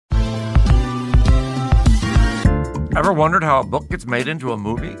Ever wondered how a book gets made into a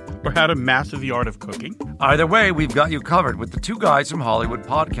movie? Or how to master the art of cooking? Either way, we've got you covered with the Two Guys from Hollywood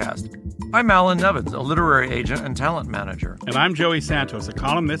podcast. I'm Alan Nevins, a literary agent and talent manager. And I'm Joey Santos, a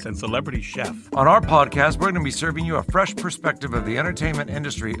columnist and celebrity chef. On our podcast, we're going to be serving you a fresh perspective of the entertainment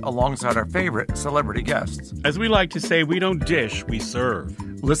industry alongside our favorite celebrity guests. As we like to say, we don't dish, we serve.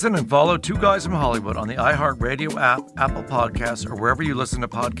 Listen and follow Two Guys from Hollywood on the iHeartRadio app, Apple Podcasts, or wherever you listen to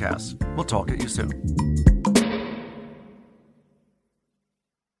podcasts. We'll talk at you soon.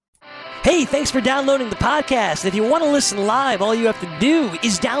 Hey, thanks for downloading the podcast. If you want to listen live, all you have to do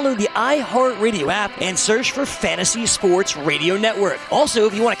is download the iHeartRadio app and search for Fantasy Sports Radio Network. Also,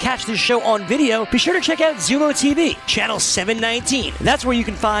 if you want to catch this show on video, be sure to check out Zumo TV, channel 719. That's where you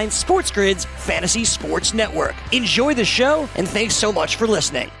can find Sports Grid's Fantasy Sports Network. Enjoy the show, and thanks so much for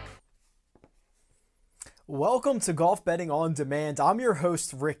listening. Welcome to Golf Betting On Demand. I'm your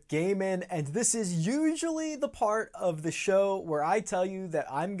host, Rick Gaiman, and this is usually the part of the show where I tell you that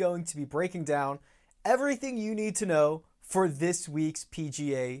I'm going to be breaking down everything you need to know for this week's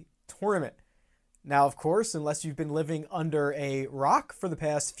PGA tournament. Now, of course, unless you've been living under a rock for the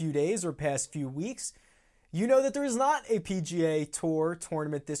past few days or past few weeks, you know that there is not a PGA Tour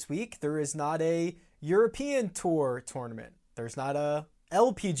tournament this week. There is not a European Tour tournament. There's not a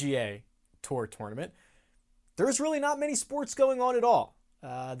LPGA Tour tournament. There's really not many sports going on at all.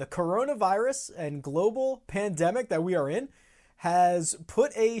 The coronavirus and global pandemic that we are in has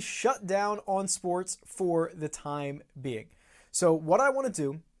put a shutdown on sports for the time being. So what I want to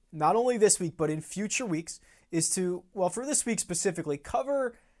do, not only this week, but in future weeks, is to, well, for this week specifically,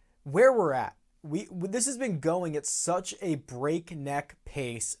 cover where we're at. This has been going at such a breakneck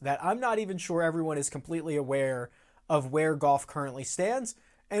pace that I'm not even sure everyone is completely aware of where golf currently stands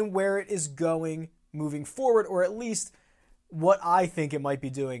and where it is going moving forward, or at least what I think it might be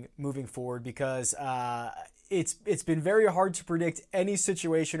doing moving forward, because it's been very hard to predict any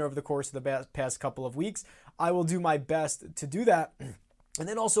situation over the course of the past couple of weeks. I will do my best to do that. And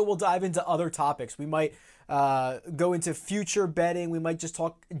then also we'll dive into other topics. We might go into future betting. We might just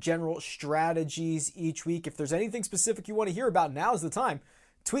talk general strategies each week. If there's anything specific you want to hear about, now's the time.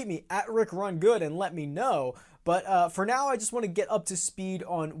 Tweet me at RickRunGood and let me know. But for now, I just want to get up to speed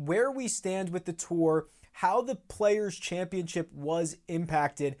on where we stand with the tour, how the Players' Championship was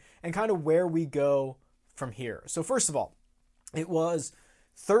impacted, and kind of where we go from here. So first of all, it was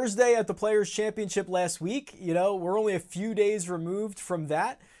Thursday at the Players' Championship last week. You know, we're only a few days removed from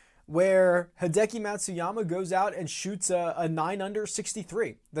that, where Hideki Matsuyama goes out and shoots a 9-under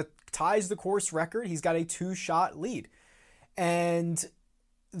 63 that ties the course record. He's got a 2-shot lead. And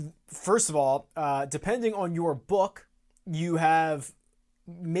first of all, depending on your book, you have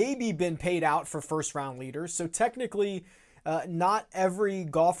maybe been paid out for first round leaders. So technically, not every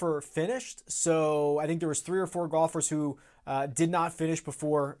golfer finished. So I think there was 3 or 4 golfers who did not finish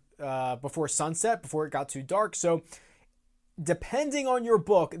before sunset, before it got too dark. So depending on your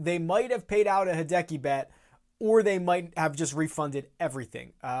book, they might have paid out a Hideki bet, or they might have just refunded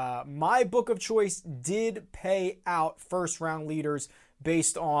everything. My book of choice did pay out first round leaders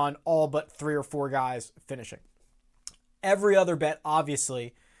based on all but 3 or 4 guys finishing. Every other bet,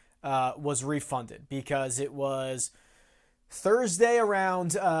 obviously, was refunded because it was Thursday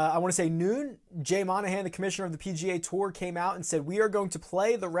around, I want to say noon. Jay Monahan, the commissioner of the PGA Tour, came out and said, we are going to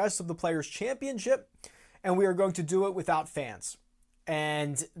play the rest of the Players' Championship, and we are going to do it without fans.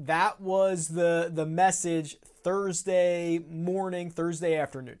 And that was the message Thursday morning, Thursday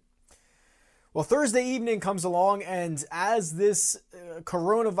afternoon. Well, Thursday evening comes along, and as this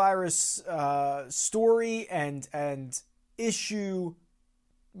coronavirus story and issue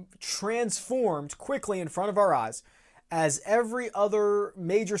transformed quickly in front of our eyes, as every other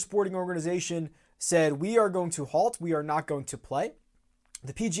major sporting organization said, we are going to halt, we are not going to play,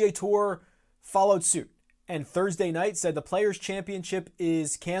 the PGA Tour followed suit. And Thursday night said the Players' Championship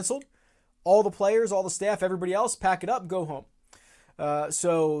is canceled. All the players, all the staff, everybody else, pack it up, go home.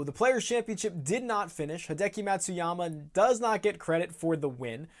 So the Players' Championship did not finish. Hideki Matsuyama does not get credit for the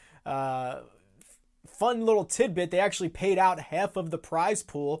win. Fun little tidbit, they actually paid out half of the prize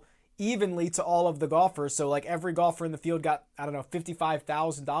pool evenly to all of the golfers. So like every golfer in the field got, I don't know,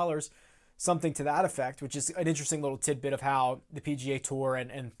 $55,000, something to that effect, which is an interesting little tidbit of how the PGA Tour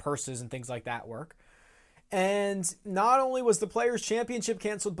and purses and things like that work. And not only was the Players' Championship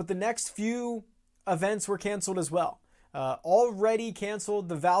canceled, but the next few events were canceled as well. Already canceled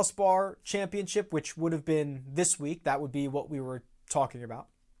the Valspar Championship, which would have been this week. That would be what we were talking about.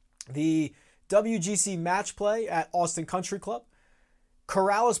 The WGC Match Play at Austin Country Club.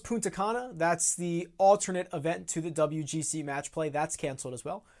 Corrales Punta Cana, that's the alternate event to the WGC Match Play. That's canceled as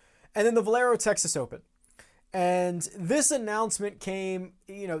well. And then the Valero Texas Open. And this announcement came,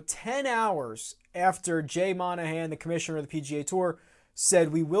 10 hours after Jay Monahan, the commissioner of the PGA Tour,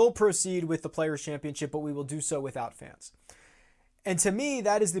 said we will proceed with the Players' Championship, but we will do so without fans. And to me,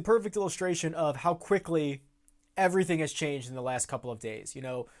 that is the perfect illustration of how quickly everything has changed in the last couple of days.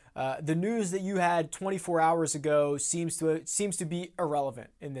 The news that you had 24 hours ago seems to be irrelevant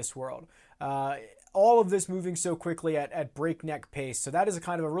in this world. All of this moving so quickly at breakneck pace. So that is a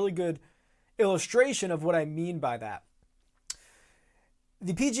kind of a really good illustration of what I mean by that.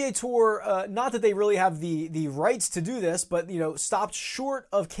 The PGA Tour, not that they really have the rights to do this, but stopped short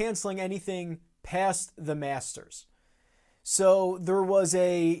of canceling anything past the Masters. So there was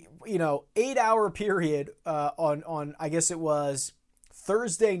a 8-hour period on I guess it was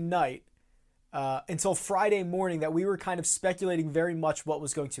Thursday night until Friday morning that we were kind of speculating very much what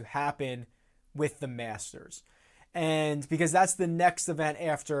was going to happen with the Masters. And because that's the next event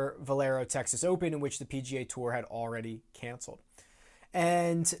after Valero Texas Open, in which the PGA Tour had already canceled.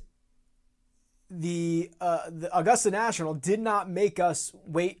 And the Augusta National did not make us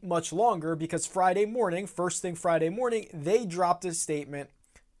wait much longer, because first thing Friday morning, they dropped a statement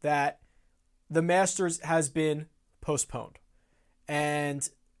that the Masters has been postponed. And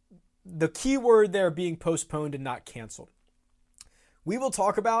the key word there being postponed and not canceled. We will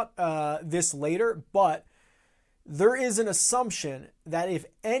talk about this later, but there is an assumption that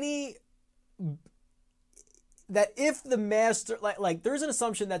there's an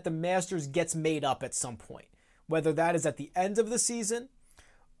assumption that the Masters gets made up at some point, whether that is at the end of the season.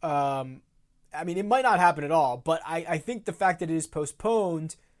 It might not happen at all, but I think the fact that it is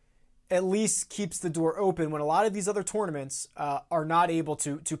postponed at least keeps the door open when a lot of these other tournaments are not able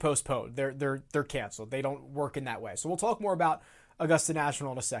to postpone. They're canceled. They don't work in that way. So we'll talk more about Augusta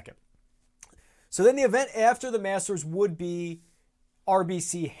National in a second. So then the event after the Masters would be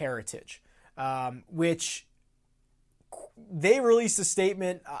RBC Heritage, which they released a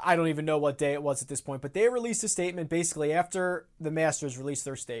statement. I don't even know what day it was at this point, but they released a statement basically after the Masters released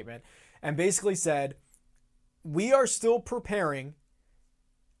their statement and basically said, we are still preparing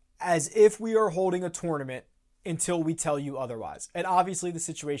as if we are holding a tournament until we tell you otherwise. And obviously the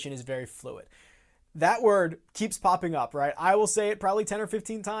situation is very fluid. That word keeps popping up, right? I will say it probably 10 or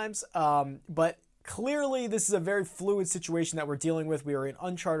 15 times, but clearly this is a very fluid situation that we're dealing with. We are in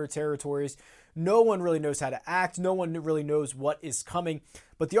uncharted territories. No one really knows how to act. No one really knows what is coming.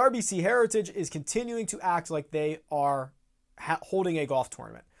 But the RBC Heritage is continuing to act like they are holding a golf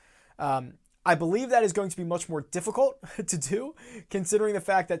tournament. I believe that is going to be much more difficult to do, considering the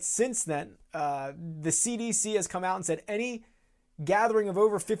fact that since then, the CDC has come out and said any gathering of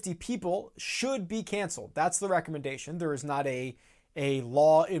over 50 people should be canceled. That's the recommendation. There is not a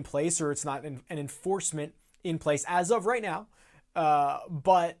law in place, or it's not an enforcement in place as of right now.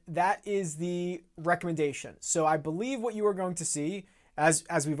 But that is the recommendation. So I believe what you are going to see,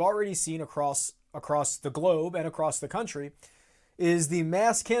 as we've already seen across the globe and across the country, is the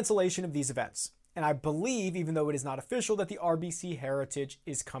mass cancellation of these events. And I believe, even though it is not official, that the RBC Heritage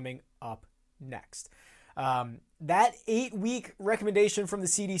is coming up next. That 8-week recommendation from the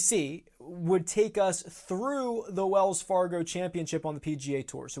CDC would take us through the Wells Fargo Championship on the PGA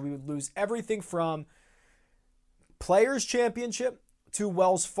Tour. So we would lose everything from Players Championship to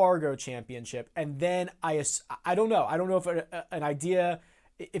Wells Fargo Championship. And then I don't know. I don't know if an idea,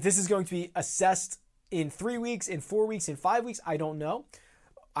 if this is going to be assessed in 3 weeks, in 4 weeks, in 5 weeks. I don't know.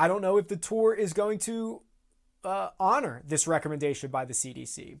 I don't know if the tour is going to honor this recommendation by the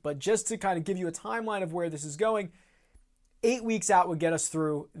CDC. But just to kind of give you a timeline of where this is going, 8 weeks out would get us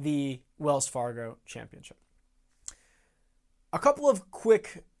through the Wells Fargo Championship. A couple of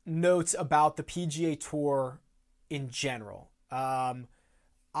quick notes about the PGA Tour in general. I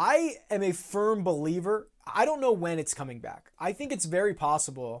am a firm believer. I don't know when it's coming back. I think it's very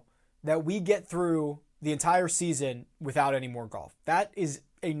possible that we get through the entire season without any more golf. That is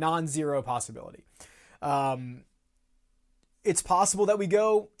a non-zero possibility. It's possible that we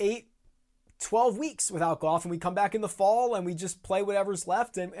go 12 weeks without golf and we come back in the fall and we just play whatever's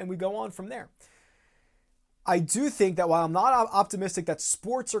left and we go on from there. I do think that while I'm not optimistic that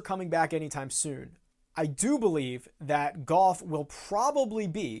sports are coming back anytime soon, I do believe that golf will probably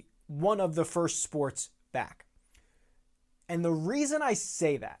be one of the first sports back. And the reason I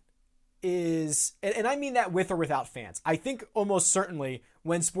say that is, and I mean that with or without fans, I think almost certainly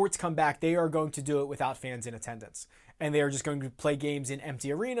when sports come back, they are going to do it without fans in attendance. And they are just going to play games in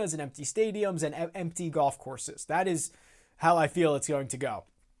empty arenas and empty stadiums and empty golf courses. That is how I feel it's going to go.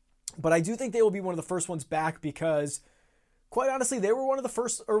 But I do think they will be one of the first ones back because, quite honestly, they were one of the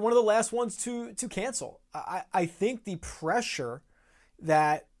first or one of the last ones to cancel. I think the pressure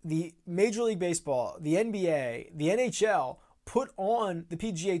that the Major League Baseball, the NBA, the NHL put on the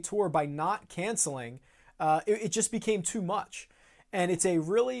PGA Tour by not canceling, it just became too much. And it's a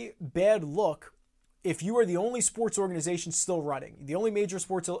really bad look if you are the only sports organization still running, the only major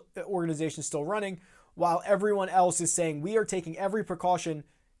sports organization still running, while everyone else is saying we are taking every precaution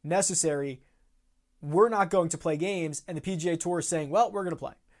necessary, we're not going to play games, and the PGA Tour is saying, well, we're going to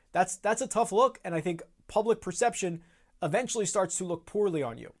play. That's a tough look, and I think public perception eventually starts to look poorly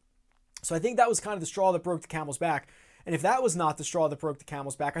on you. So I think that was kind of the straw that broke the camel's back. And if that was not the straw that broke the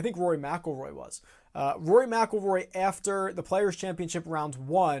camel's back, I think Rory McIlroy was. Rory McIlroy, after the Players' Championship round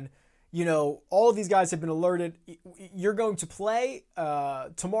 1, all of these guys have been alerted. You're going to play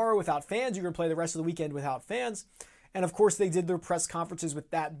tomorrow without fans. You're going to play the rest of the weekend without fans. And of course, they did their press conferences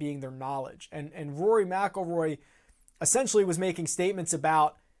with that being their knowledge. And Rory McIlroy essentially was making statements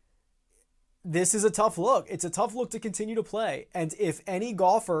about, this is a tough look. It's a tough look to continue to play. And if any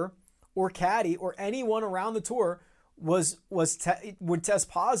golfer or caddy or anyone around the tour would test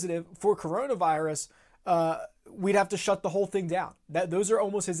positive for coronavirus, we'd have to shut the whole thing down. Those are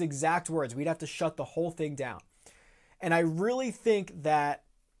almost his exact words. We'd have to shut the whole thing down. And I really think that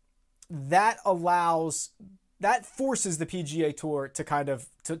forces the PGA Tour to kind of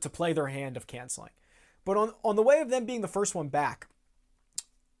to play their hand of canceling. But on the way of them being the first one back,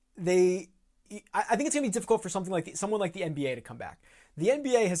 I think it's going to be difficult for someone like the NBA to come back. The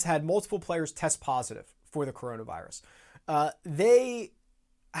NBA has had multiple players test positive for the coronavirus. They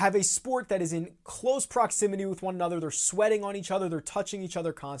have a sport that is in close proximity with one another. They're sweating on each other. They're touching each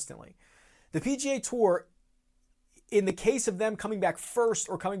other constantly. The PGA Tour, in the case of them coming back first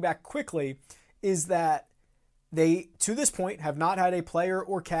or coming back quickly, is that they, to this point, have not had a player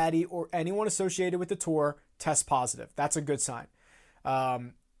or caddy or anyone associated with the tour test positive. That's a good sign.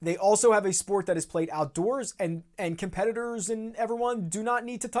 They also have a sport that is played outdoors, and competitors and everyone do not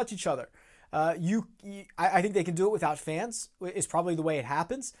need to touch each other. I think they can do it without fans, is probably the way it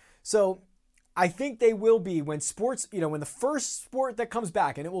happens. So I think they will be, when sports, when the first sport that comes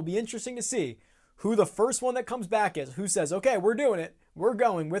back, and it will be interesting to see who the first one that comes back is, who says, okay, we're doing it. We're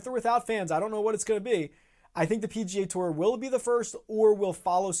going with or without fans. I don't know what it's going to be. I think the PGA Tour will be the first or will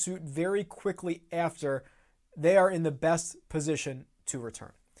follow suit very quickly after they are in the best position to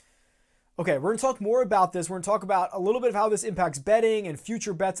return. Okay, we're going to talk more about this. We're going to talk about a little bit of how this impacts betting and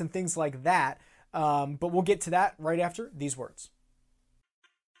future bets and things like that. But we'll get to that right after these words.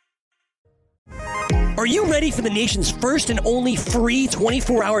 Are you ready for the nation's first and only free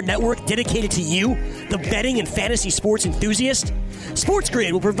 24-hour network dedicated to you, the betting and fantasy sports enthusiast?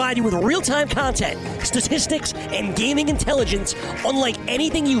 SportsGrid will provide you with real-time content, statistics, and gaming intelligence unlike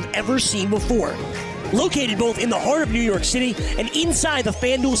anything you've ever seen before. Located both in the heart of New York City and inside the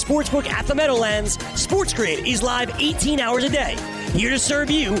FanDuel Sportsbook at the Meadowlands, SportsGrid is live 18 hours a day, here to serve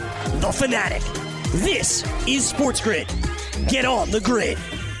you, the fanatic. This is SportsGrid. Get on the grid.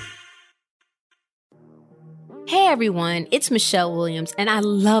 Hey everyone, it's Michelle Williams, and I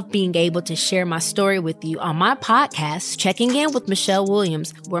love being able to share my story with you on my podcast, Checking In with Michelle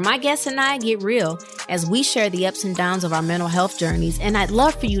Williams, where my guests and I get real as we share the ups and downs of our mental health journeys, and I'd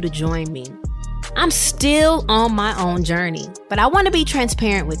love for you to join me. I'm still on my own journey, but I want to be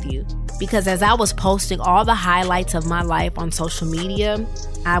transparent with you because as I was posting all the highlights of my life on social media,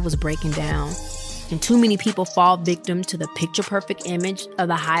 I was breaking down. And too many people fall victim to the picture-perfect image of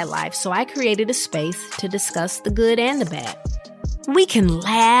the high life, so I created a space to discuss the good and the bad. We can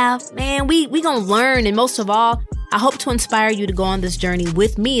laugh, man, we gonna learn, and most of all, I hope to inspire you to go on this journey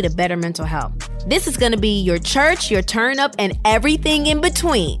with me to better mental health. This is gonna be your church, your turn-up, and everything in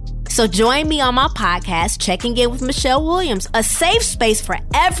between. So join me on my podcast, Checking In with Michelle Williams, a safe space for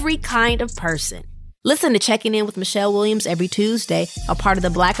every kind of person. Listen to Checking In with Michelle Williams every Tuesday, a part of the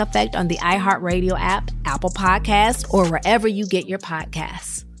Black Effect on the iHeartRadio app, Apple Podcasts, or wherever you get your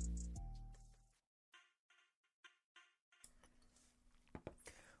podcasts.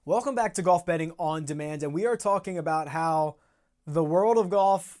 Welcome back to Golf Betting on Demand, and we are talking about how the world of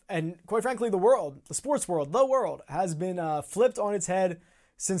golf, and quite frankly, the sports world, has been flipped on its head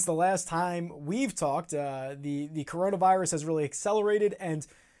since the last time we've talked. The coronavirus has really accelerated, and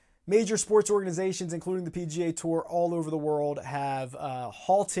major sports organizations, including the PGA Tour all over the world, have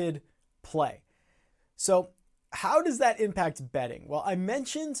halted play. So how does that impact betting? Well, I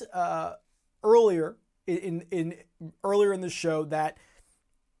mentioned earlier in the show that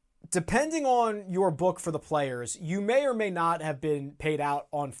depending on your book for the players, you may or may not have been paid out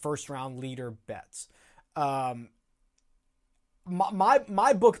on first-round leader bets.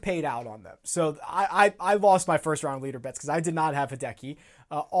 my book paid out on them. So I lost my first round leader bets because I did not have Hideki.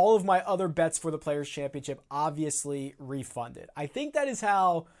 All of my other bets for the Players' Championship obviously refunded. I think that is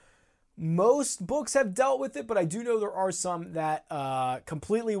how most books have dealt with it, but I do know there are some that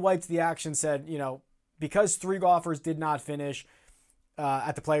completely wiped the action, said, because 3 golfers did not finish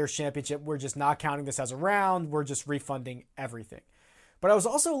at the Players' Championship, we're just not counting this as a round. We're just refunding everything. But I was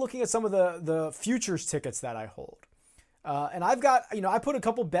also looking at some of the futures tickets that I hold. And I've got, I put a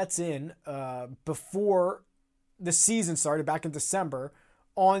couple bets in before the season started back in December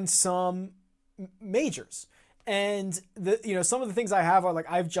on some majors. And some of the things I have are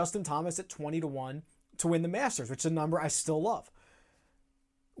I have Justin Thomas at 20-1 to win the Masters, which is a number I still love.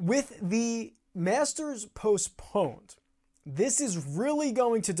 With the Masters postponed, this is really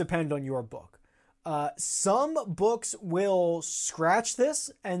going to depend on your book. Some books will scratch this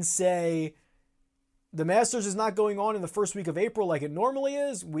and say the Masters is not going on in the first week of April like it normally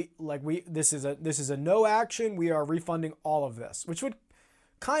is. This is a no action. We are refunding all of this, which would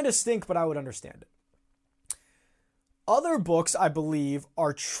kind of stink, but I would understand it. Other books, I believe,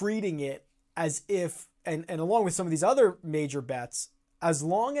 are treating it as if, and along with some of these other major bets, as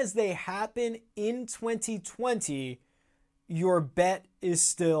long as they happen in 2020, your bet is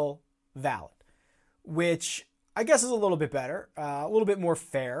still valid, which I guess is a little bit better, a little bit more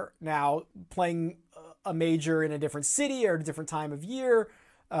fair. Now, playing a major in a different city or a different time of year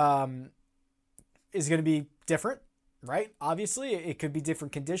is going to be different, right? Obviously, it could be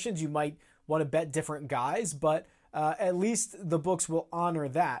different conditions. You might want to bet different guys, but at least the books will honor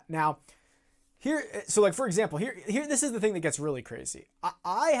that. Now, for example, here, this is the thing that gets really crazy.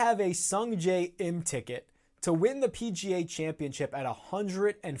 I have a Sungjae Im ticket to win the PGA Championship at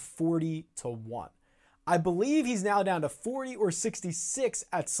 140-1. I believe he's now down to 40 or 66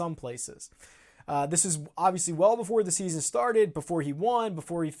 at some places. This is obviously well before the season started, before he won,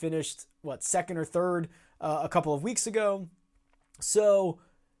 before he finished, second or third a couple of weeks ago. So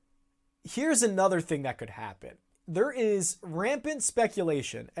here's another thing that could happen. There is rampant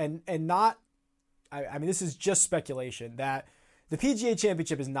speculation, and not, I mean, this is just speculation, that the PGA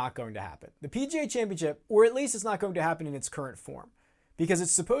Championship is not going to happen. The PGA Championship, or at least it's not going to happen in its current form, because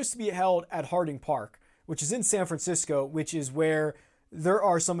it's supposed to be held at Harding Park, which is in San Francisco, which is where there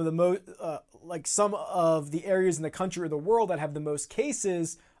are some of the some of the areas in the country or the world that have the most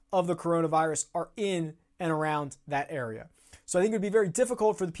cases of the coronavirus are in and around that area. So I think it would be very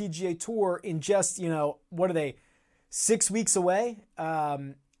difficult for the PGA Tour in just, what are they, 6 weeks away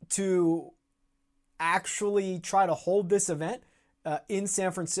to actually try to hold this event in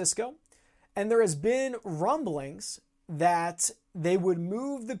San Francisco. And there has been rumblings that they would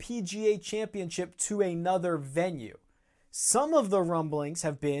move the PGA Championship to another venue. Some of the rumblings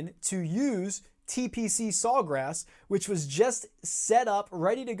have been to use TPC Sawgrass, which was just set up,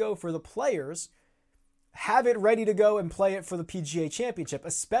 ready to go for the players, have it ready to go and play it for the PGA Championship,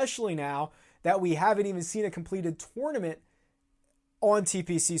 especially now that we haven't even seen a completed tournament on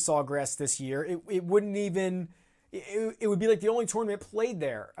TPC Sawgrass this year. It wouldn't even, it would be like the only tournament played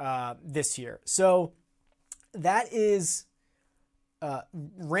there this year. So that is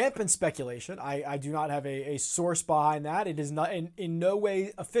rampant speculation. I do not have a source behind that. It is not in no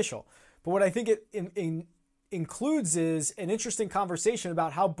way official. But what I think it includes is an interesting conversation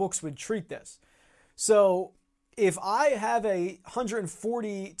about how books would treat this. So if I have a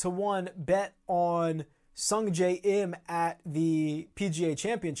 140-1 bet on Sungjae Im at the PGA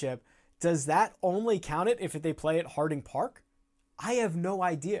Championship, does that only count it if they play at Harding Park? I have no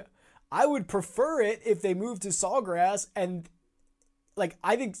idea. I would prefer it if they moved to Sawgrass, and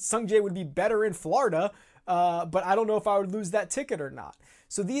I think Sungjae would be better in Florida, but I don't know if I would lose that ticket or not.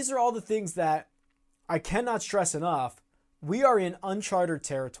 So these are all the things that I cannot stress enough. We are in uncharted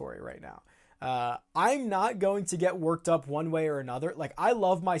territory right now. I'm not going to get worked up one way or another. I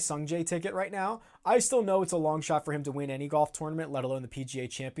love my Sungjae ticket right now. I still know it's a long shot for him to win any golf tournament, let alone the PGA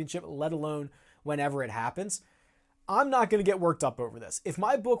Championship, let alone whenever it happens. I'm not going to get worked up over this. If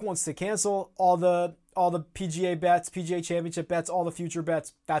my book wants to cancel all the PGA bets, PGA Championship bets, all the future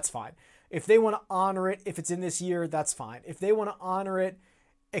bets, that's fine. If they want to honor it, if it's in this year, that's fine. If they want to honor it,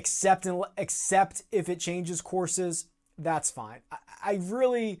 accept if it changes courses, that's fine. I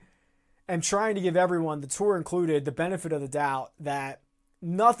really am trying to give everyone, the tour included, the benefit of the doubt that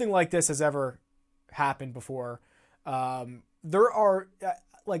nothing like this has ever happened before. There are,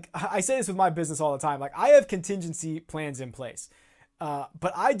 I say this with my business all the time, I have contingency plans in place,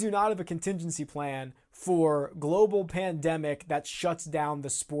 but I do not have a contingency plan for global pandemic that shuts down the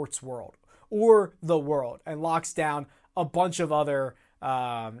sports world or the world and locks down a bunch of other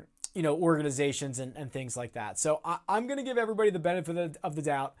organizations and things like that. So I'm going to give everybody the benefit of the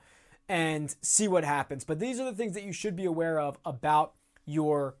doubt and see what happens. But these are the things that you should be aware of about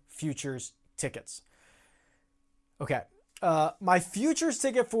your futures tickets. Okay. My futures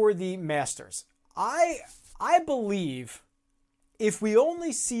ticket for the Masters. I believe if we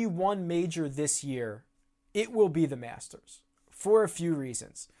only see one major this year, it will be the Masters for a few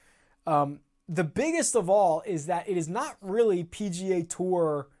reasons. The biggest of all is that it is not really PGA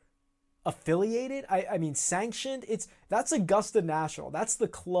Tour affiliated. I mean, sanctioned. That's Augusta National. That's the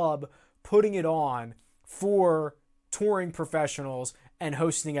club putting it on for touring professionals and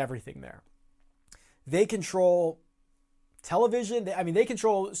hosting everything there. They control television. They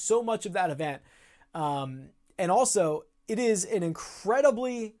control so much of that event. And also, it is an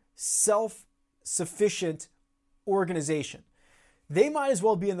incredibly self-sufficient organization. They might as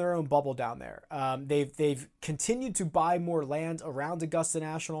well be in their own bubble down there. They've continued to buy more land around Augusta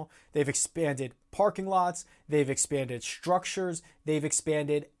National. They've expanded parking lots. They've expanded structures. They've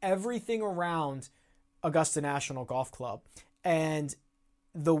expanded everything around Augusta National Golf Club. And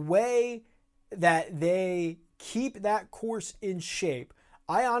the way that they keep that course in shape,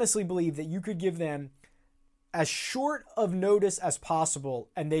 I honestly believe that you could give them as short of notice as possible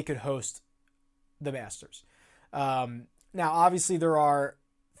and they could host the Masters. Now, obviously, there are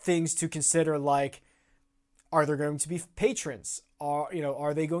things to consider, like, are there going to be patrons?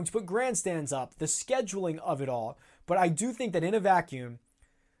 Are they going to put grandstands up? The scheduling of it all. But I do think that in a vacuum,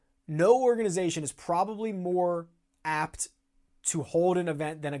 no organization is probably more apt to hold an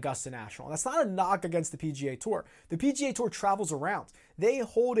event than Augusta National. That's not a knock against the PGA Tour. The PGA Tour travels around. They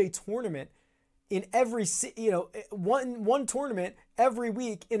hold a tournament in every city, one tournament every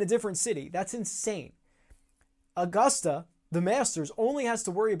week in a different city. That's insane. Augusta, the Masters, only has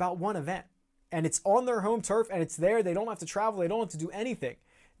to worry about one event, and it's on their home turf, and it's there. They don't have to travel. They don't have to do anything.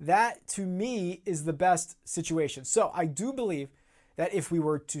 That, to me, is the best situation. So I do believe that if we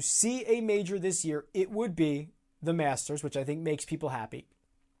were to see a major this year, it would be the Masters, which I think makes people happy.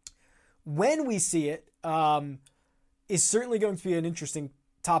 When we see it, is certainly going to be an interesting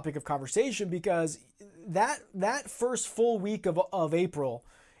topic of conversation, because that first full week of April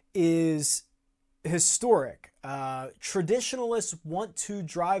is historic. Traditionalists want to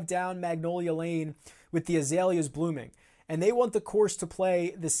drive down Magnolia Lane with the azaleas blooming, and they want the course to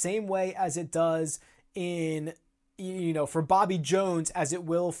play the same way as it does for Bobby Jones as it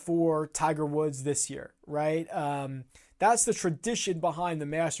will for Tiger Woods this year, right? That's the tradition behind the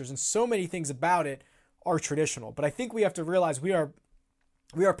Masters, and so many things about it are traditional. But I think we have to realize we are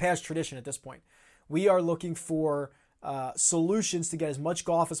past tradition at this point. We are looking for solutions to get as much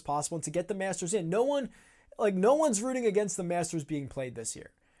golf as possible and to get the Masters in. No one's rooting against the Masters being played this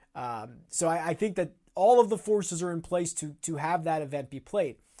year. So I think that all of the forces are in place to have that event be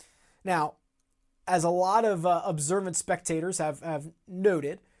played. Now, as a lot of observant spectators have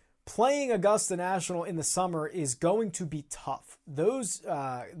noted, playing Augusta National in the summer is going to be tough. Those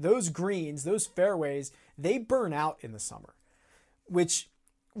greens, those fairways, they burn out in the summer, which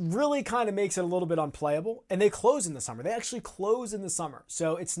really kind of makes it a little bit unplayable. And they close in the summer. They actually close in the summer.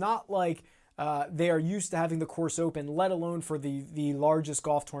 So it's not like they are used to having the course open, let alone for the largest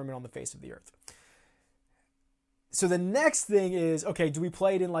golf tournament on the face of the earth. So the next thing is, okay, do we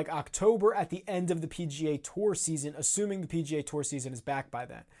play it in like October at the end of the PGA Tour season, assuming the PGA Tour season is back by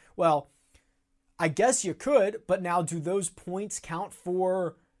then? Well, I guess you could, but now do those points count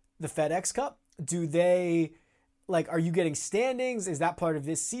for the FedEx Cup? Do they, are you getting standings? Is that part of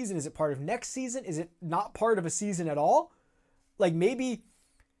this season? Is it part of next season? Is it not part of a season at all? Maybe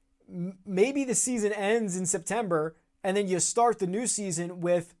the season ends in September and then you start the new season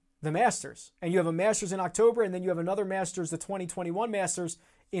with the Masters, and you have a Masters in October, and then you have another Masters, the 2021 Masters,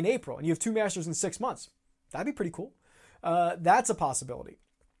 in April, and you have two Masters in 6 months. That'd be pretty cool. That's a possibility.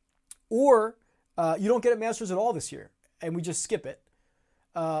 Or you don't get a Masters at all this year, and we just skip it.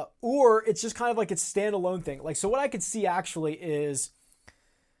 Or it's just kind of like it's standalone thing. So what I could see actually is,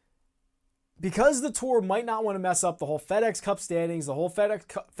 because the tour might not want to mess up the whole FedEx Cup standings, the whole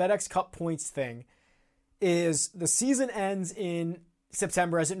FedEx Cup points thing, is the season ends in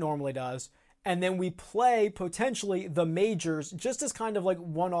September as it normally does, and then we play potentially the majors just as kind of like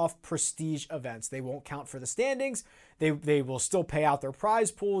one-off prestige events. They won't count for the standings. They will still pay out their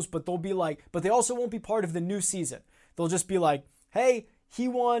prize pools, but they also won't be part of the new season. They'll just be like, hey,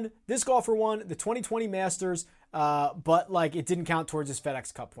 this golfer won the 2020 Masters, but it didn't count towards his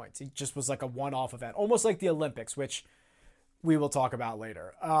FedEx Cup points. It just was like a one-off event, almost like the Olympics, which we will talk about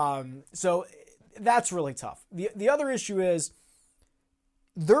later. So that's really tough. The other issue is,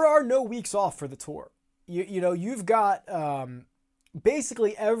 there are no weeks off for the tour. You've got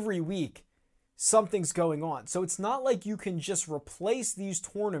basically every week something's going on. So it's not like you can just replace these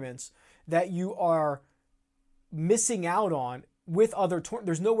tournaments that you are missing out on with other tournaments.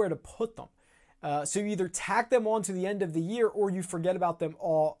 There's nowhere to put them. So you either tack them on to the end of the year or you forget about them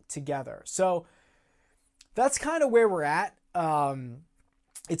all together. So that's kind of where we're at.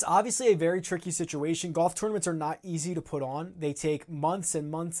 It's obviously a very tricky situation. Golf tournaments are not easy to put on. They take months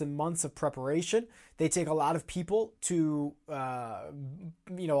and months and months of preparation. They take a lot of people to, a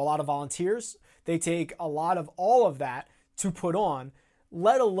lot of volunteers. They take a lot of all of that to put on,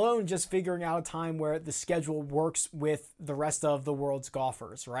 let alone just figuring out a time where the schedule works with the rest of the world's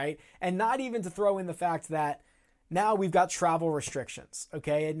golfers, right? And not even to throw in the fact that now we've got travel restrictions,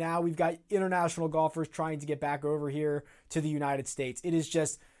 okay? And now we've got international golfers trying to get back over here to the United States. It is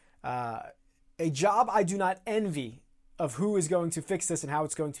just a job I do not envy of who is going to fix this and how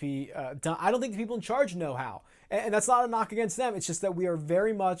it's going to be done. I don't think the people in charge know how. And that's not a knock against them. It's just that we are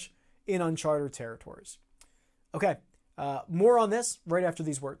very much in uncharted territories. Okay, more on this right after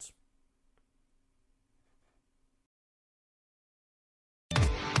these words.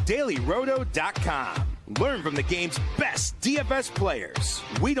 DailyRoto.com. Learn from the game's best DFS players.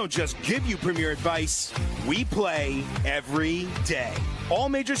 We don't just give you premier advice, we play every day. All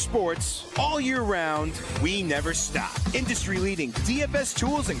major sports, all year round, we never stop. Industry-leading DFS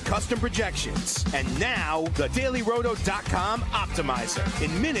tools and custom projections. And now, the DailyRoto.com Optimizer.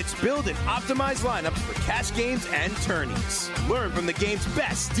 In minutes, build and optimize lineups for cash games and tourneys. Learn from the game's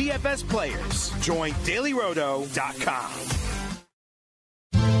best DFS players. Join DailyRoto.com.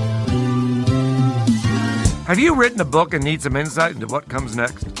 Have you written a book and need some insight into what comes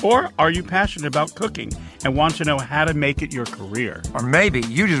next? Or are you passionate about cooking and want to know how to make it your career? Or maybe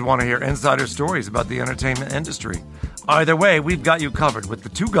you just want to hear insider stories about the entertainment industry. Either way, we've got you covered with the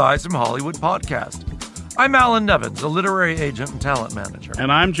Two Guys from Hollywood podcast. I'm Alan Nevins, a literary agent and talent manager. And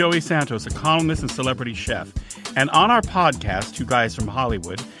I'm Joey Santos, a columnist and celebrity chef. And on our podcast, Two Guys from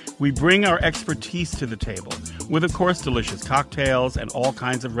Hollywood, we bring our expertise to the table with, of course, delicious cocktails and all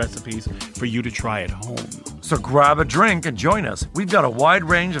kinds of recipes for you to try at home. So grab a drink and join us. We've got a wide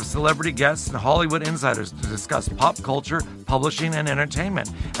range of celebrity guests and Hollywood insiders to discuss pop culture, publishing, and entertainment.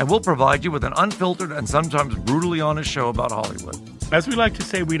 And we'll provide you with an unfiltered and sometimes brutally honest show about Hollywood. As we like to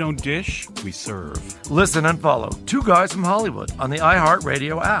say, we don't dish, we serve. Listen and follow Two Guys from Hollywood on the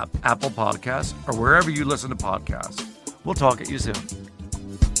iHeartRadio app, Apple Podcasts, or wherever you listen to podcasts. We'll talk at you soon.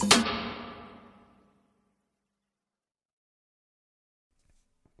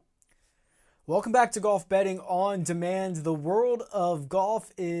 Welcome back to Golf Betting on Demand. The world of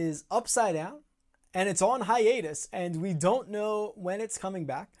golf is upside down and it's on hiatus, and we don't know when it's coming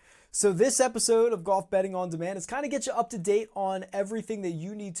back. So this episode of Golf Betting on Demand is kind of get you up to date on everything that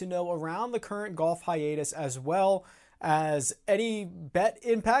you need to know around the current golf hiatus, as well as any bet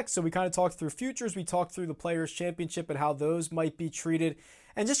impacts. So we kind of talked through futures, we talked through the Players' Championship and how those might be treated,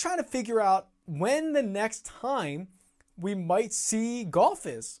 and just trying to figure out when the next time we might see golf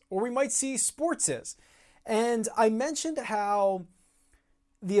is, or we might see sports is. And I mentioned how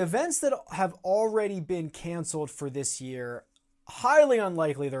the events that have already been canceled for this year, highly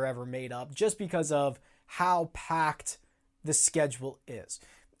unlikely they're ever made up, just because of how packed the schedule is.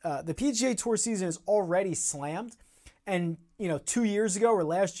 The PGA Tour season is already slammed, and 2 years ago or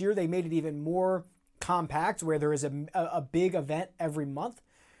last year they made it even more compact, where there is a big event every month.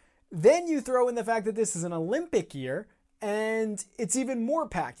 Then you throw in the fact that this is an Olympic year, and it's even more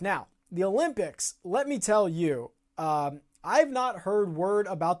packed. Now, the Olympics, let me tell you, I've not heard word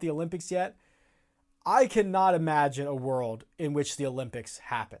about the Olympics yet. I cannot imagine a world in which the Olympics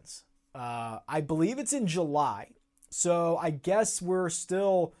happens. I believe it's in July, so I guess we're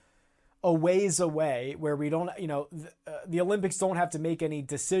still a ways away where we don't, the Olympics don't have to make any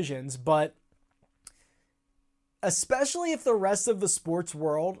decisions, but especially if the rest of the sports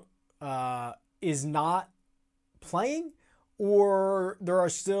world is not playing, or there are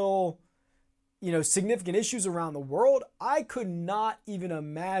still, significant issues around the world, I could not even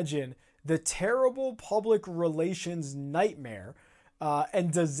imagine the terrible public relations nightmare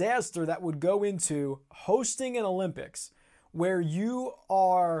and disaster that would go into hosting an Olympics, where you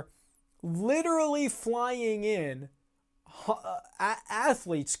are literally flying in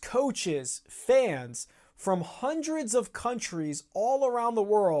athletes, coaches, fans from hundreds of countries all around the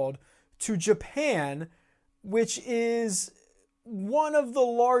world to Japan, which is one of the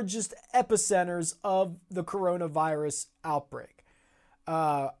largest epicenters of the coronavirus outbreak.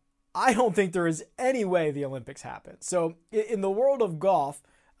 I don't think there is any way the Olympics happen. So in the world of golf,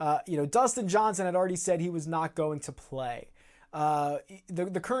 Dustin Johnson had already said he was not going to play.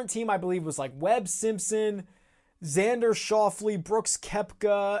 The current team, I believe, was like Webb Simpson, Xander Schauffele, Brooks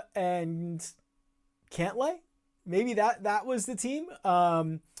Koepka, and Cantlay. Maybe that was the team.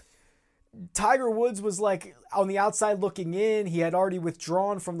 Tiger Woods was like on the outside looking in. He had already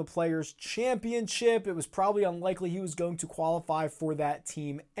withdrawn from the Players' Championship. It was probably unlikely he was going to qualify for that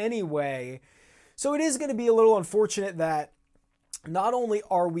team anyway. So it is going to be a little unfortunate that not only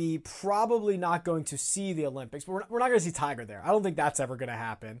are we probably not going to see the Olympics, but we're not going to see Tiger there. I don't think that's ever going to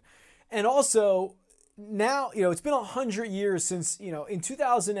happen. And also now, it's been 100 years since, in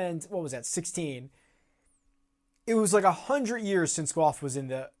 2016, it was like 100 years since golf was in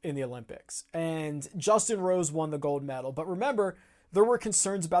the Olympics, and Justin Rose won the gold medal. But remember, there were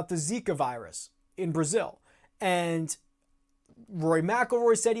concerns about the Zika virus in Brazil, and Rory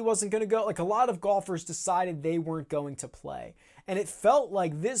McIlroy said he wasn't going to go. Like, a lot of golfers decided they weren't going to play, and it felt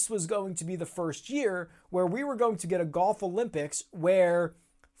like this was going to be the first year where we were going to get a golf Olympics where,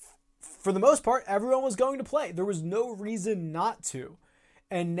 for the most part, everyone was going to play. There was no reason not to,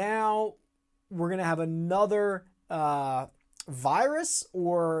 and now we're going to have another virus,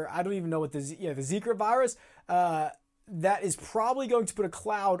 or I don't even know what the Zika virus, that is probably going to put a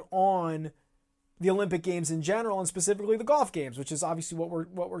cloud on the Olympic Games in general, and specifically the golf games, which is obviously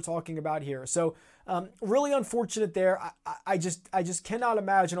what we're talking about here. So really unfortunate there. I just cannot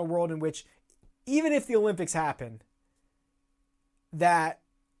imagine a world in which, even if the Olympics happen, that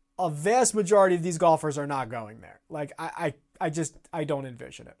a vast majority of these golfers are not going there. Like, I don't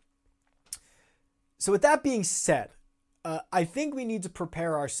envision it. So with that being said, I think we need to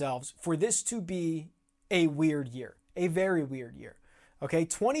prepare ourselves for this to be a weird year, a very weird year. Okay,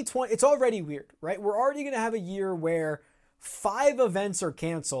 2020, it's already weird, right? We're already going to have a year where 5 events are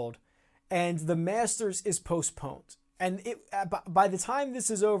canceled and the Masters is postponed. And by the time this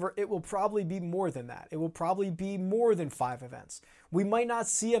is over, it will probably be more than that. It will probably be more than 5 events. We might not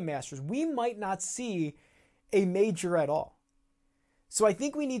see a Masters. We might not see a major at all. So I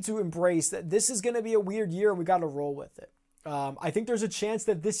think we need to embrace that this is going to be a weird year and we got to roll with it. I think there's a chance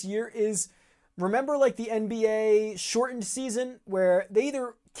that this year is, remember like the NBA shortened season where they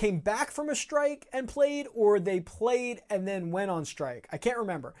either came back from a strike and played, or they played and then went on strike. I can't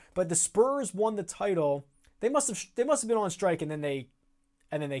remember, but the Spurs won the title. They must have been on strike and then they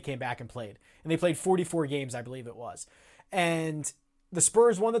came back and played. And they played 44 games, I believe it was. And the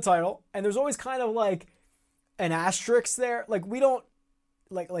Spurs won the title, and there's always kind of like an asterisk there. Like, we don't,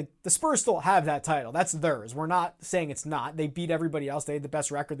 like the Spurs still have that title. That's theirs. We're not saying it's not. They beat everybody else. They had the best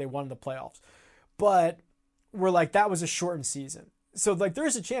record. They won the playoffs. But we're like, that was a shortened season. So like,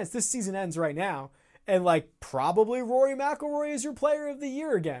 there's a chance this season ends right now, and like probably Rory McIlroy is your player of the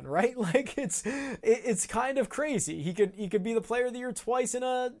year again, right? Like, it's kind of crazy. He could be the player of the year twice in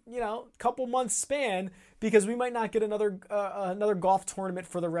a couple months span, because we might not get another golf tournament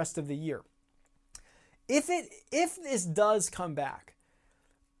for the rest of the year. If this does come back,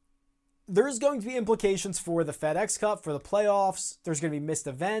 there's going to be implications for the FedEx Cup, for the playoffs. There's going to be missed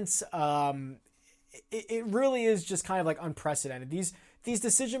events. It really is just kind of like unprecedented. These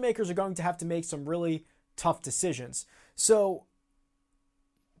decision makers are going to have to make some really tough decisions. So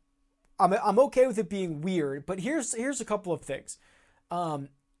I'm okay with it being weird, but here's a couple of things.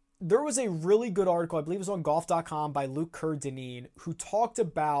 There was a really good article, I believe it was on golf.com, by Luke Kerr-Dineen, who talked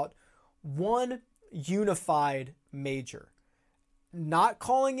about one unified major. Not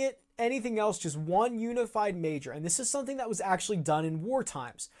calling it anything else, just one unified major. And this is something that was actually done in war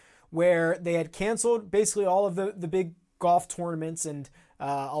times, where they had canceled basically all of the big golf tournaments, and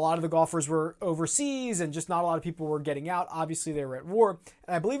a lot of the golfers were overseas, and just not a lot of people were getting out. Obviously, they were at war.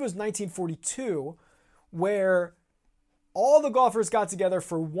 And I believe it was 1942, where all the golfers got together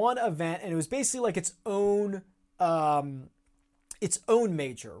for one event, and it was basically like its own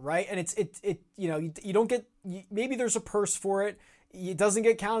major, right? And you don't get, maybe there's a purse for it. It doesn't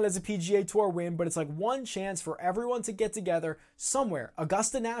get counted as a PGA Tour win, but it's like one chance for everyone to get together somewhere.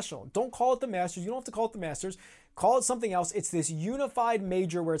 Augusta National. Don't call it the Masters. You don't have to call it the Masters. Call it something else. It's this unified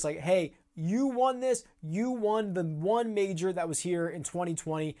major where it's like, hey, you won this. You won the one major that was here in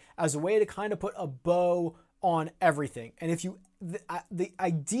 2020, as a way to kind of put a bow on everything. And the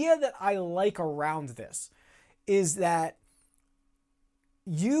idea that I like around this is that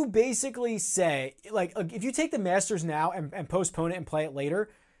you basically say, like, if you take the Masters now and postpone it and play it later,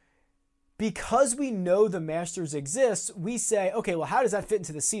 because we know the Masters exists, we say, okay, well, how does that fit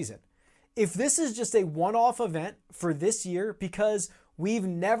into the season? If this is just a one-off event for this year, because we've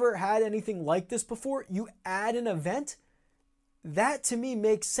never had anything like this before, you add an event, that to me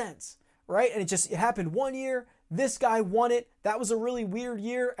makes sense, right? And it happened one year, this guy won it, that was a really weird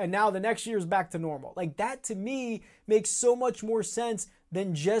year, and now the next year is back to normal. Like, that to me makes so much more sense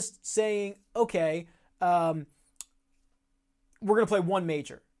than just saying, okay, we're going to play one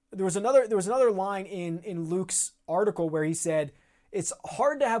major. There was another line in Luke's article where he said, it's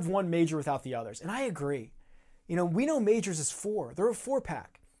hard to have one major without the others. And I agree. We know majors is 4. They're a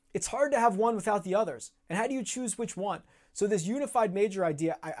 4-pack. It's hard to have one without the others. And how do you choose which one? So this unified major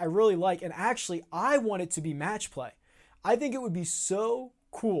idea, I really like. And actually, I want it to be match play. I think it would be so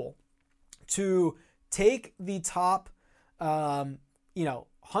cool to take the top,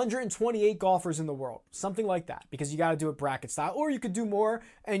 128 golfers in the world, something like that, because you got to do it bracket style, or you could do more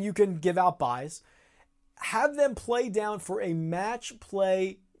and you can give out buys. Have them play down for a match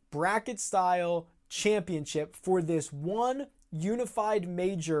play bracket style championship for this one unified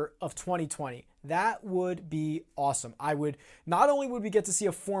major of 2020. That would be awesome. Not only would we get to see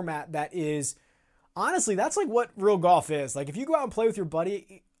a format that is, honestly, that's like what real golf is. Like if you go out and play with your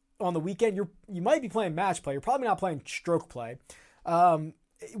buddy on the weekend, you might be playing match play. You're probably not playing stroke play.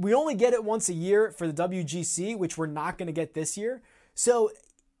 We only get it once a year for the WGC, which we're not going to get this year. So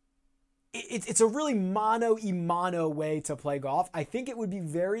it's a really mano-a-mano way to play golf. I think it would be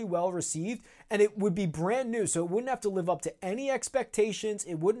very well received, and it would be brand new. So it wouldn't have to live up to any expectations.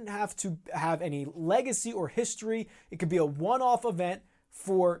 It wouldn't have to have any legacy or history. It could be a one-off event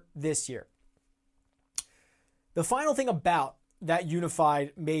for this year. The final thing about that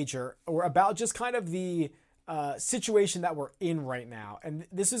unified major, or about just kind of the situation that we're in right now, and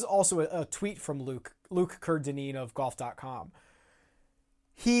this is also a tweet from Luke Kerr-Dineen of golf.com.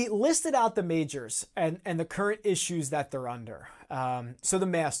 He listed out the majors and the current issues that they're under. So the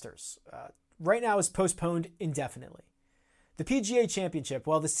Masters right now is postponed indefinitely. The PGA Championship,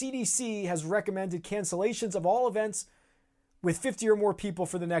 well, the CDC has recommended cancellations of all events with 50 or more people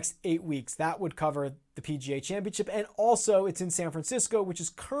for the next 8 weeks. That would cover the PGA Championship. And also it's in San Francisco, which is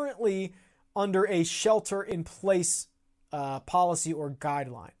currently under a shelter-in-place policy or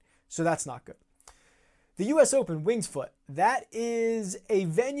guideline. So that's not good. The U.S. Open, Winged Foot, that is a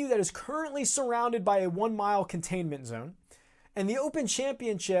venue that is currently surrounded by a 1-mile containment zone. And the Open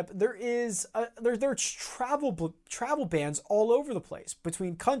Championship, there's travel bans all over the place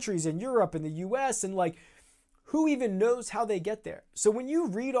between countries in Europe and the U.S. and like, who even knows how they get there? So when you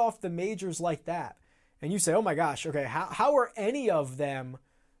read off the majors like that and you say, oh my gosh, okay, how are any of them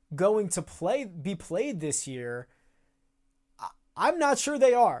going to be played this year? I'm not sure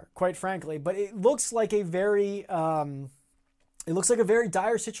they are, quite frankly, but it looks like a very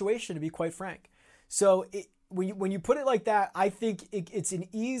dire situation, to be quite frank. So when you put it like that, I think it's an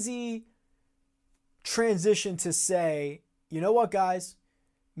easy transition to say, you know what, guys,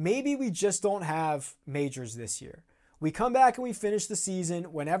 maybe we just don't have majors this year. We come back and we finish the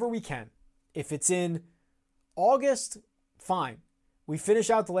season whenever we can. If it's in August, fine. We finish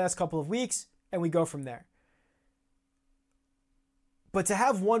out the last couple of weeks and we go from there. But to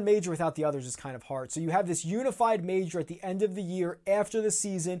have one major without the others is kind of hard. So you have this unified major at the end of the year after the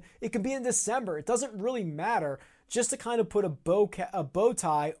season. It can be in December. It doesn't really matter. Just to kind of put a bow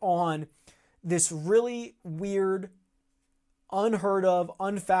tie on this really weird, unheard of,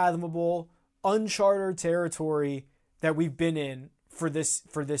 unfathomable, uncharted territory that we've been in for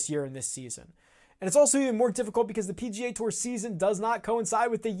this year and this season. And it's also even more difficult because the PGA Tour season does not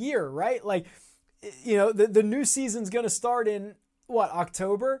coincide with the year, right? Like, the new season's going to start in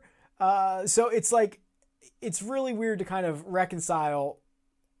October? So it's like, it's really weird to kind of reconcile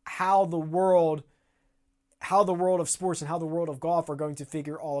how the world of sports and how the world of golf are going to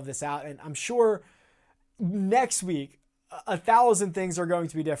figure all of this out. And I'm sure next week, 1,000 things are going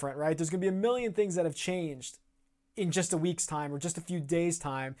to be different, right? There's going to be a million things that have changed in just a week's time or just a few days'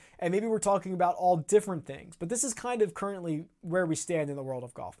 time. And maybe we're talking about all different things, but this is kind of currently where we stand in the world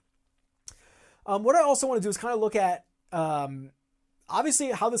of golf. What I also want to do is kind of look at,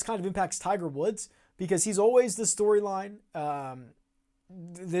 obviously how this kind of impacts Tiger Woods, because he's always the storyline.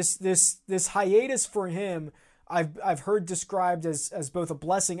 This hiatus for him, I've heard described as both a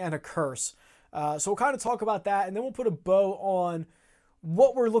blessing and a curse. So we'll kind of talk about that, and then we'll put a bow on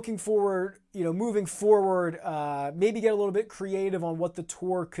what we're looking forward, moving forward, maybe get a little bit creative on what the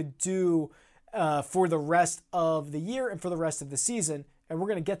tour could do for the rest of the year and for the rest of the season. And we're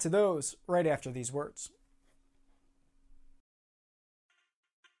going to get to those right after these words.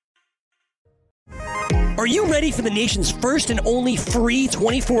 Are you ready for the nation's first and only free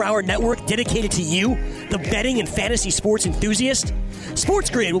 24-hour network dedicated to you, the betting and fantasy sports enthusiast?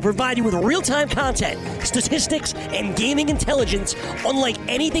 SportsGrid will provide you with real-time content, statistics, and gaming intelligence unlike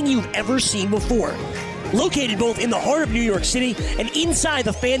anything you've ever seen before. Located both in the heart of New York City and inside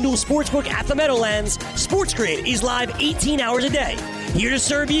the FanDuel Sportsbook at the Meadowlands, SportsGrid is live 18 hours a day, here to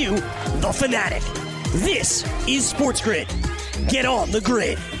serve you, the fanatic. This is SportsGrid. Get on the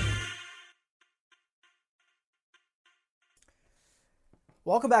grid.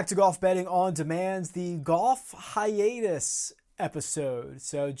 Welcome back to Golf Betting on Demand, the golf hiatus episode.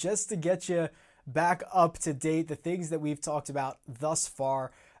 So just to get you back up to date, the things that we've talked about thus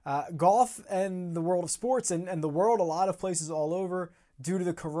far, golf and the world of sports and the world, a lot of places all over, due to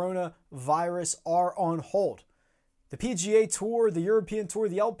the coronavirus, are on hold. The PGA Tour, the European Tour,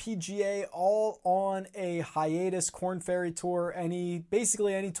 the LPGA, all on a hiatus. Korn Ferry Tour,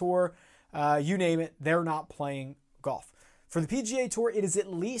 basically any tour, you name it, they're not playing golf. For the PGA Tour, it is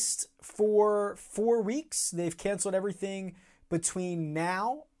at least for 4 weeks. They've canceled everything between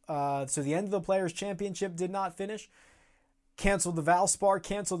now, so the end of the Players' Championship did not finish. Canceled the Valspar,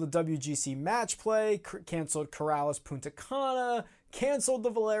 canceled the WGC Match Play, canceled Corrales Punta Cana, canceled the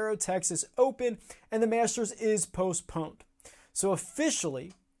Valero Texas Open, and the Masters is postponed. So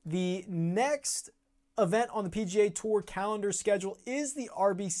officially, the next event on the PGA Tour calendar schedule is the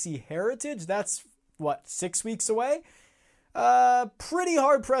RBC Heritage. That's, 6 weeks away? Pretty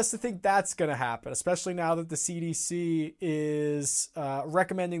hard pressed to think that's going to happen, especially now that the CDC is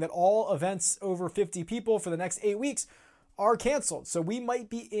recommending that all events over 50 people for the next 8 weeks are canceled. So we might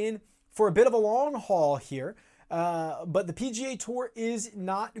be in for a bit of a long haul here. But the PGA Tour is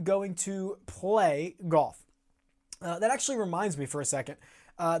not going to play golf. That actually reminds me for a second.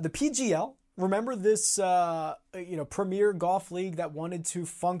 The PGL, remember this premier golf league that wanted to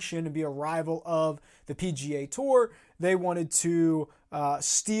function and be a rival of the PGA Tour? They wanted to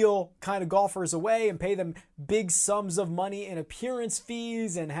steal kind of golfers away and pay them big sums of money in appearance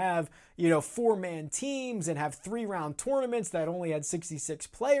fees and have, 4-man teams and have 3-round tournaments that only had 66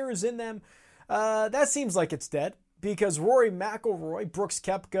 players in them. That seems like it's dead because Rory McIlroy, Brooks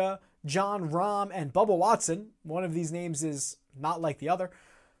Koepka, Jon Rahm, and Bubba Watson, one of these names is not like the other,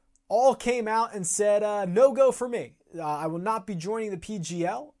 all came out and said, no go for me. I will not be joining the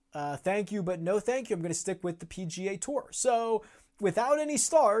PGL. Thank you, but no thank you. I'm going to stick with the PGA Tour. So without any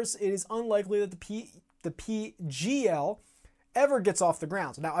stars, it is unlikely that the PGL ever gets off the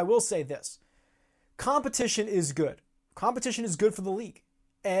ground. Now, I will say this. Competition is good. Competition is good for the league.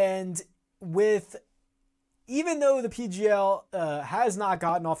 And even though the PGL has not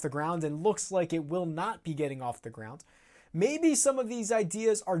gotten off the ground and looks like it will not be getting off the ground, maybe some of these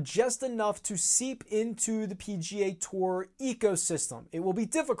ideas are just enough to seep into the PGA Tour ecosystem. It will be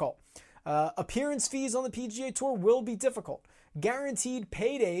difficult. Appearance fees on the PGA Tour will be difficult. Guaranteed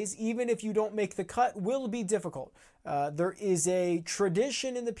paydays, even if you don't make the cut, will be difficult. There is a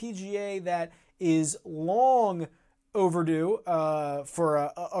tradition in the PGA that is long overdue for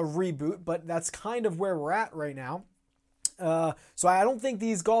a reboot, but that's kind of where we're at right now. So I don't think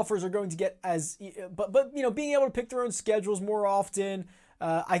these golfers are going to get but being able to pick their own schedules more often.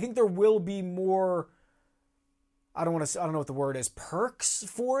 I think there will be more, I don't know what the word is, perks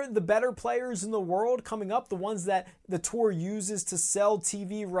for the better players in the world coming up, the ones that the tour uses to sell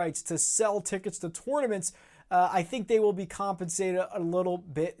TV rights, to sell tickets to tournaments. I think they will be compensated a little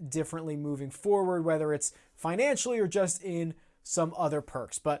bit differently moving forward, whether it's financially or just in some other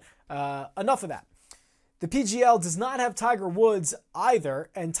perks. But enough of that. The PGL does not have Tiger Woods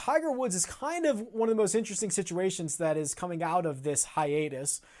either, and Tiger Woods is kind of one of the most interesting situations that is coming out of this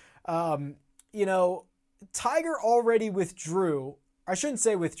hiatus. Tiger already withdrew. I shouldn't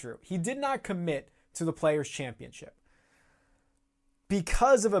say withdrew. He did not commit to the Players' Championship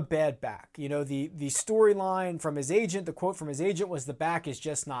because of a bad back. The storyline from his agent, the quote from his agent was, the back is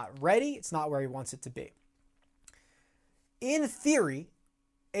just not ready. It's not where he wants it to be. In theory,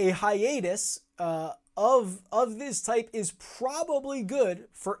 a hiatus of this type is probably good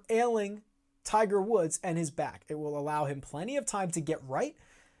for ailing Tiger Woods and his back. It will allow him plenty of time to get right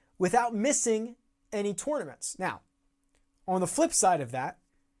without missing any tournaments. Now, on the flip side of that,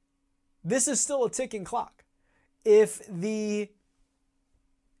 this is still a ticking clock. If the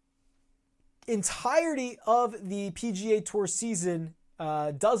entirety of the PGA Tour season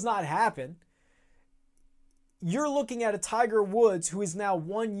does not happen, you're looking at a Tiger Woods who is now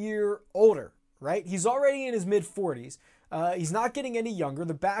 1 year older, right? He's already in his mid-40s. He's not getting any younger.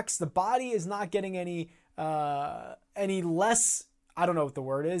 The body is not getting any less, I don't know what the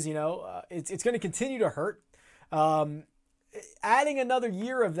word is, it's going to continue to hurt. Adding another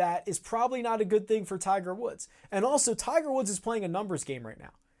year of that is probably not a good thing for Tiger Woods. And also, Tiger Woods is playing a numbers game right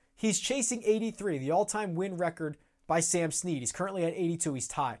now. He's chasing 83, the all-time win record by Sam Snead. He's currently at 82. He's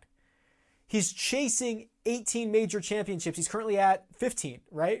tied. He's chasing 18 major championships. He's currently at 15,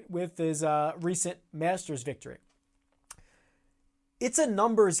 right, with his recent Masters victory. It's a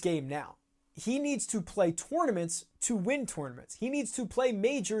numbers game now. He needs to play tournaments to win tournaments. He needs to play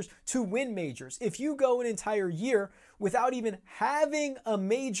majors to win majors. If you go an entire year without even having a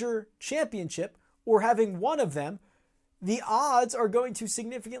major championship or having one of them, the odds are going to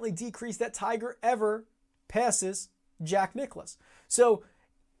significantly decrease that Tiger ever passes Jack Nicklaus. So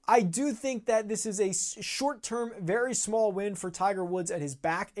I do think that this is a short-term, very small win for Tiger Woods at his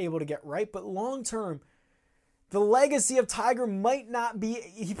back, able to get right. But long-term, the legacy of Tiger might not be,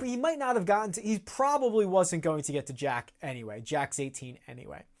 he might not have gotten to, he probably wasn't going to get to Jack anyway. Jack's 18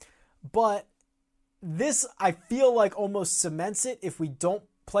 anyway. But this, I feel like, almost cements it if we don't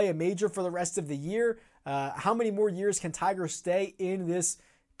play a major for the rest of the year. How many more years can Tiger stay in this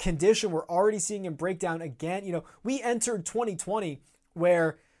condition? We're already seeing him break down again. You know, we entered 2020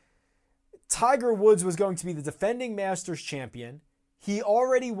 where Tiger Woods was going to be the defending Masters champion. He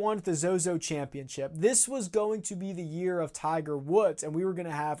already won the Zozo Championship. This was going to be the year of Tiger Woods, and we were going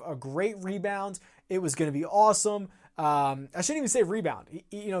to have a great rebound. It was going to be awesome. I shouldn't even say rebound.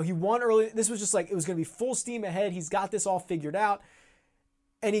 He won early. This was just like, it was going to be full steam ahead. He's got this all figured out.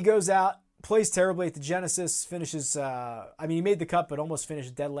 And he goes out, plays terribly at the Genesis, finishes, he made the cut, but almost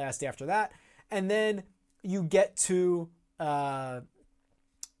finished dead last after that. And then you get to, the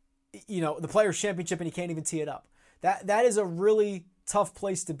Players' Championship, and he can't even tee it up. That is a really tough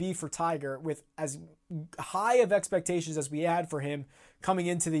place to be for Tiger, with as high of expectations as we had for him coming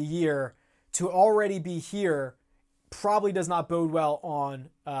into the year. To already be here probably does not bode well on,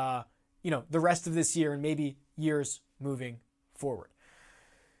 the rest of this year and maybe years moving forward.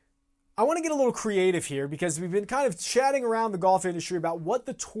 I want to get a little creative here because we've been kind of chatting around the golf industry about what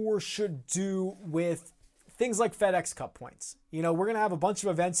the tour should do with things like FedEx Cup points. We're going to have a bunch of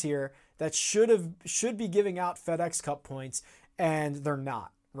events here that should be giving out FedEx Cup points, and they're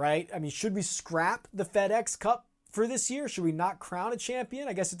not, right? I mean, should we scrap the FedEx Cup for this year? Should we not crown a champion?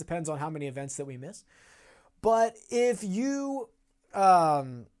 I guess it depends on how many events that we miss. But if you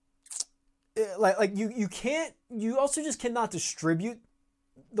you also just cannot distribute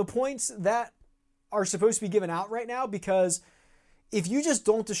the points that are supposed to be given out right now, because if you just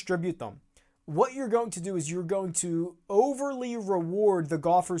don't distribute them, what you're going to do is you're going to overly reward the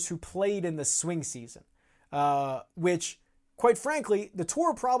golfers who played in the swing season, which, quite frankly, the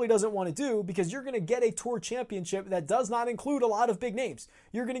tour probably doesn't want to do, because you're going to get a tour championship that does not include a lot of big names.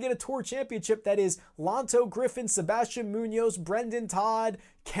 You're going to get a tour championship that is Lanto Griffin, Sebastian Munoz, Brendan Todd,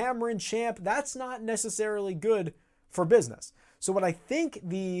 Cameron Champ. That's not necessarily good for business. So what I think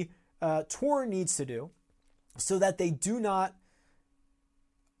the tour needs to do, so that they do not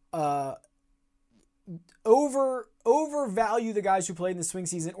overvalue the guys who played in the swing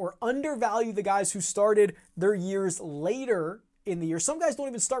season or undervalue the guys who started their years later in the year. Some guys don't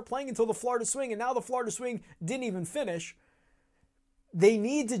even start playing until the Florida Swing, and now the Florida Swing didn't even finish. They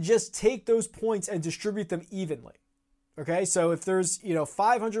need to just take those points and distribute them evenly. Okay, so if there's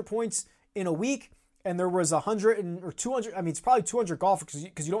 500 points in a week, and there was 100 or 200, it's probably 200 golfers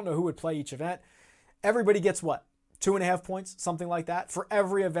because you don't know who would play each event. Everybody gets what? 2.5 points, something like that, for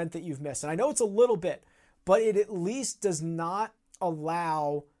every event that you've missed. And I know it's a little bit, but it at least does not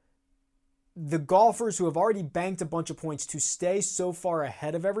allow the golfers who have already banked a bunch of points to stay so far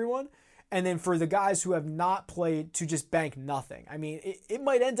ahead of everyone. And then for the guys who have not played to just bank nothing. I mean, it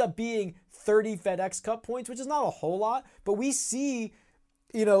might end up being 30 FedEx Cup points, which is not a whole lot, but we see,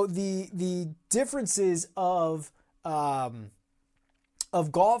 the differences of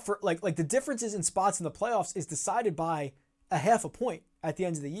golf, like the differences in spots in the playoffs is decided by a half a point at the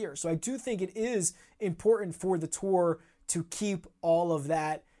end of the year. So I do think it is important for the tour to keep all of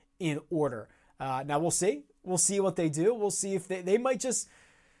that in order. Now we'll see what they do. We'll see if they might just,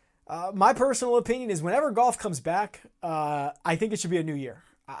 my personal opinion is whenever golf comes back, I think it should be a new year.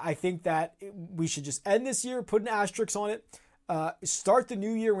 I think that we should just end this year, put an asterisk on it, start the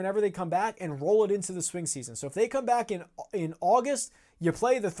new year whenever they come back, and roll it into the swing season. So if they come back in August, you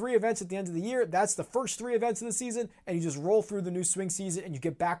play the 3 events at the end of the year. That's the first 3 events of the season, and you just roll through the new swing season, and you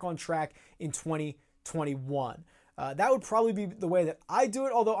get back on track in 2021. That would probably be the way that I do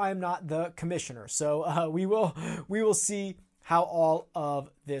it, although I am not the commissioner. So we will see how all of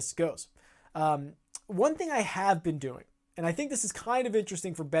this goes. One thing I have been doing, and I think this is kind of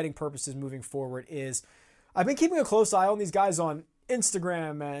interesting for betting purposes moving forward, is I've been keeping a close eye on these guys on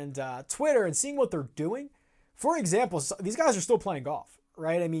Instagram and Twitter and seeing what they're doing. For example, these guys are still playing golf,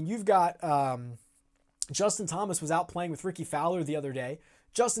 right? I mean, you've got Justin Thomas was out playing with Ricky Fowler the other day.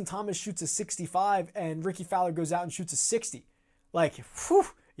 Justin Thomas shoots a 65 and Ricky Fowler goes out and shoots a 60. Like, whew,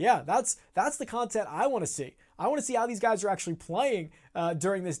 yeah, that's the content I want to see. I want to see how these guys are actually playing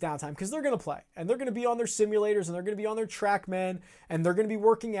during this downtime, because they're going to play, and they're going to be on their simulators, and they're going to be on their TrackMan, and they're going to be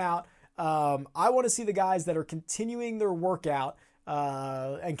working out. I want to see the guys that are continuing their workout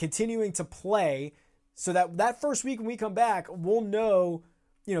and continuing to play, so that first week when we come back, we'll know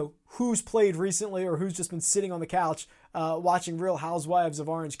who's played recently or who's just been sitting on the couch watching Real Housewives of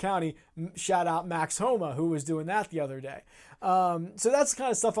Orange County. Shout out Max Homa, who was doing that the other day. So that's the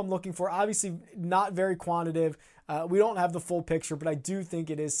kind of stuff I'm looking for. Obviously not very quantitative. We don't have the full picture, but I do think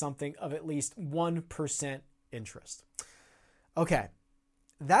it is something of at least 1% interest. Okay,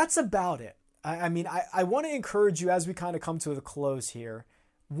 that's about it. I want to encourage you as we kind of come to the close here.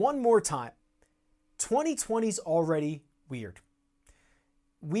 One more time. 2020's already weird.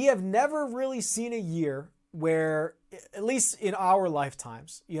 We have never really seen a year where, at least in our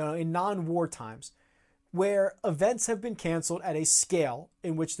lifetimes, in non-war times, where events have been canceled at a scale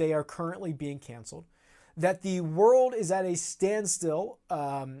in which they are currently being canceled, that the world is at a standstill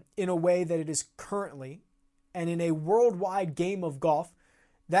in a way that it is currently, and in a worldwide game of golf,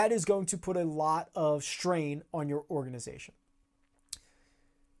 that is going to put a lot of strain on your organization.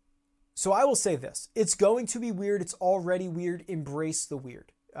 So I will say this, it's going to be weird. It's already weird. Embrace the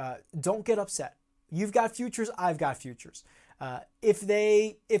weird. Don't get upset. You've got futures. I've got futures. If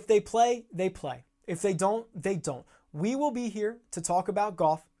they play, they play. If they don't, they don't. We will be here to talk about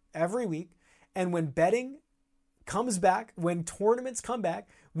golf every week. And when betting comes back, when tournaments come back,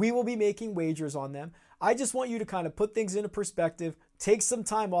 we will be making wagers on them. I just want you to kind of put things into perspective, take some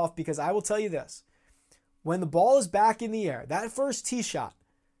time off, because I will tell you this. When the ball is back in the air, that first tee shot,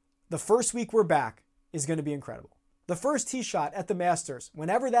 the first week we're back, is going to be incredible. The first tee shot at the Masters,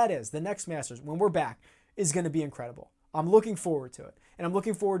 whenever that is, the next Masters, when we're back, is going to be incredible. I'm looking forward to it. And I'm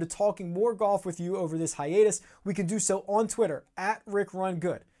looking forward to talking more golf with you over this hiatus. We can do so on Twitter,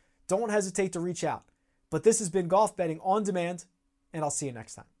 @RickRunGood. Don't hesitate to reach out. But this has been Golf Betting On Demand, and I'll see you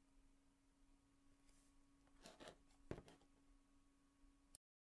next time.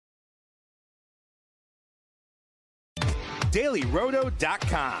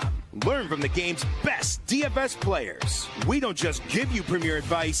 DailyRoto.com. Learn from the game's best DFS players. We don't just give you premier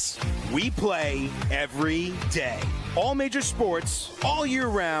advice, we play every day. All major sports, all year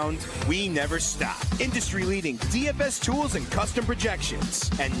round, we never stop. Industry-leading DFS tools and custom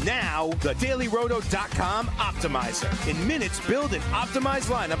projections. And now, the DailyRoto.com Optimizer. In minutes, build and optimize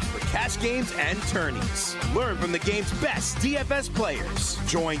lineups for cash games and tourneys. Learn from the game's best DFS players.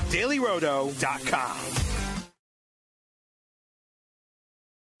 Join DailyRoto.com.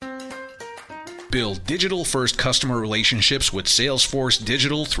 Build digital-first customer relationships with Salesforce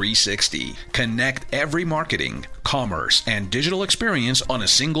Digital 360. Connect every marketing, commerce, and digital experience on a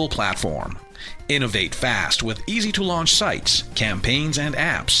single platform. Innovate fast with easy-to-launch sites, campaigns, and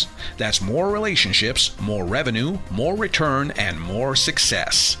apps. That's more relationships, more revenue, more return, and more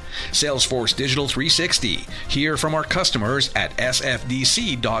success. Salesforce Digital 360. Hear from our customers at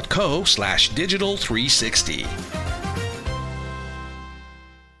sfdc.co/digital360.